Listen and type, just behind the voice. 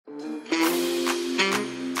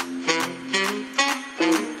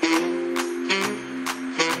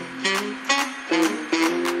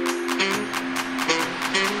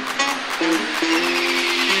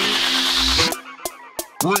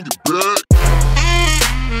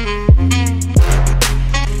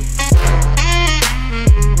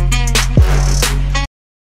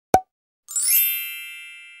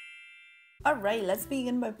Alright, let's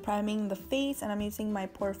begin by priming the face, and I'm using my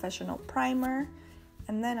Professional primer,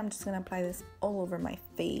 and then I'm just going to apply this all over my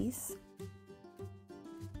face.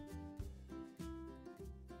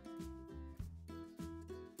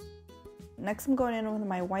 Next, I'm going in with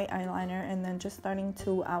my white eyeliner and then just starting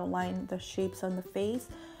to outline the shapes on the face.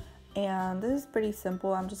 And this is pretty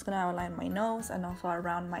simple. I'm just going to outline my nose and also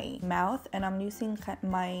around my mouth. And I'm using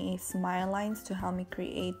my smile lines to help me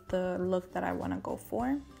create the look that I want to go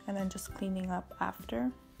for. And then just cleaning up after.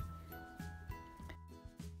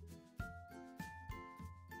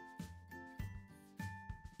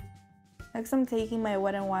 Next, I'm taking my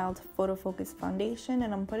Wet n Wild Photo Focus foundation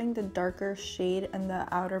and I'm putting the darker shade in the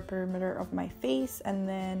outer perimeter of my face and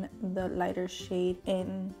then the lighter shade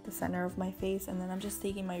in the center of my face. And then I'm just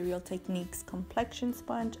taking my Real Techniques complexion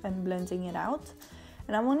sponge and blending it out.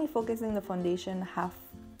 And I'm only focusing the foundation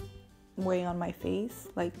halfway on my face,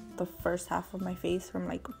 like the first half of my face from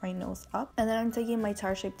like my nose up. And then I'm taking my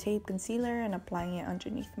Tarte Shape Tape concealer and applying it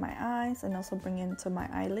underneath my eyes and also bringing it to my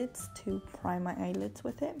eyelids to prime my eyelids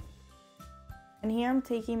with it. And here I'm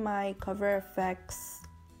taking my Cover FX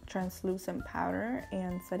translucent powder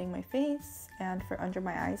and setting my face. And for under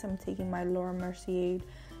my eyes, I'm taking my Laura Mercier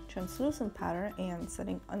translucent powder and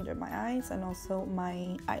setting under my eyes and also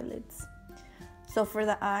my eyelids. So for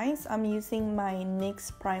the eyes, I'm using my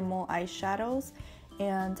NYX Primal eyeshadows.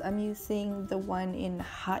 And I'm using the one in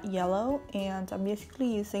Hot Yellow, and I'm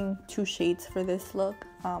basically using two shades for this look,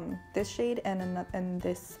 this shade and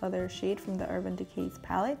this other shade from the Urban Decay's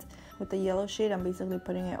palette. With the yellow shade, I'm basically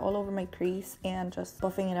putting it all over my crease and just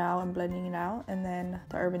buffing it out and blending it out, and then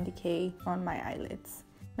the Urban Decay on my eyelids.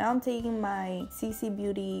 Now I'm taking my CC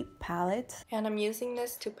Beauty palette and I'm using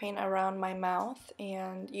this to paint around my mouth,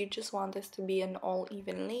 and you just want this to be an all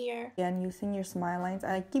even layer. And using your smile lines,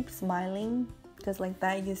 I keep smiling because like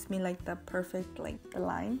that gives me like the perfect like the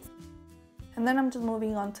lines. And then I'm just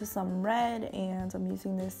moving on to some red, and I'm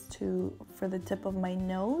using this for the tip of my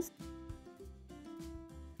nose.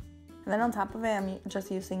 And then on top of it, I'm just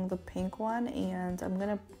using the pink one, and I'm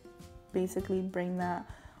gonna basically bring that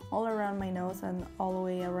all around my nose and all the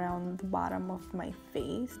way around the bottom of my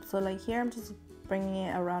face. So like here, I'm just bringing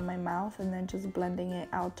it around my mouth and then just blending it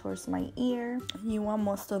out towards my ear. You want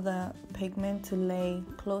most of the pigment to lay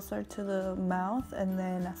closer to the mouth, and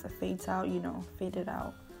then as it fades out, you know, fade it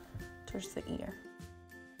out towards the ear.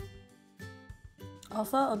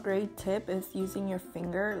 Also, a great tip is using your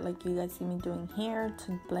finger, like you guys see me doing here,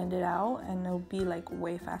 to blend it out, and it'll be like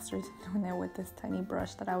way faster than doing it with this tiny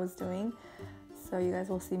brush that I was doing. So you guys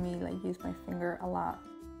will see me like use my finger a lot.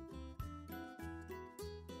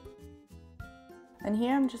 And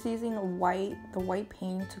here I'm just using the white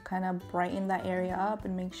paint to kind of brighten that area up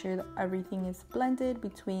and make sure that everything is blended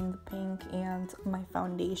between the pink and my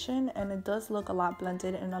foundation. And it does look a lot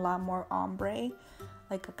blended and a lot more ombre,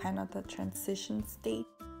 like a kind of the transition state.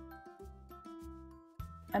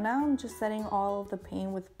 And now I'm just setting all of the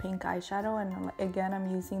paint with pink eyeshadow, and again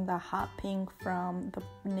I'm using the hot pink from the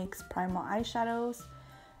NYX Primal eyeshadows.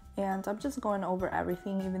 And I'm just going over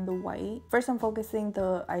everything, even the white. First, I'm focusing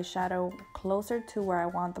the eyeshadow closer to where I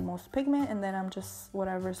want the most pigment, and then I'm just,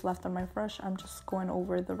 whatever's left on my brush, I'm just going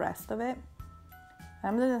over the rest of it.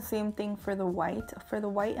 I'm doing the same thing for the white. For the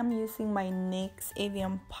white, I'm using my NYX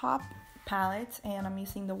Avant Pop Palette, and I'm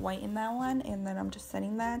using the white in that one, and then I'm just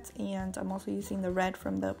setting that. And I'm also using the red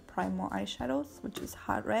from the Primal eyeshadows, which is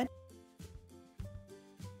Hot Red.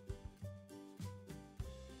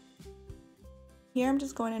 Here I'm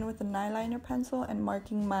just going in with an eyeliner pencil and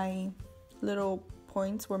marking my little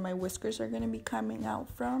points where my whiskers are going to be coming out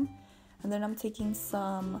from. And then I'm taking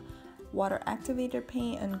some water activator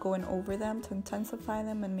paint and going over them to intensify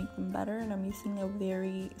them and make them better. And I'm using a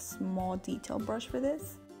very small detail brush for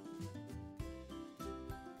this.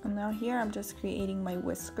 And now here I'm just creating my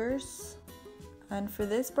whiskers. And for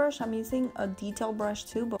this brush, I'm using a detail brush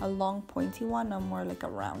too, but a long pointy one, not more like a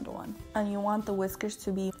round one. And you want the whiskers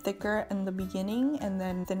to be thicker in the beginning and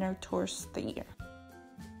then thinner towards the ear.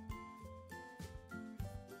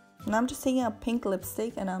 Now I'm just taking a pink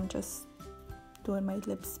lipstick and I'm just doing my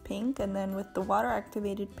lips pink. And then with the water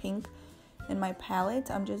activated pink in my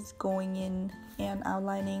palette, I'm just going in and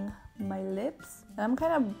outlining my lips. And I'm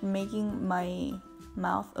kind of making my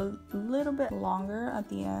mouth a little bit longer at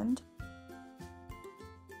the end.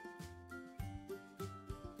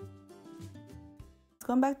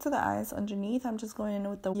 Going back to the eyes underneath, I'm just going in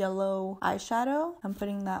with the yellow eyeshadow. I'm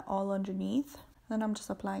putting that all underneath. Then I'm just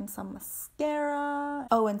applying some mascara.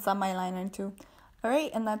 Oh, and some eyeliner too.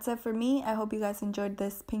 Alright, and that's it for me. I hope you guys enjoyed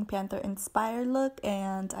this Pink Panther inspired look,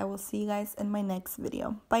 and I will see you guys in my next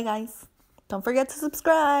video. Bye guys. Don't forget to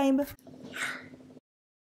subscribe.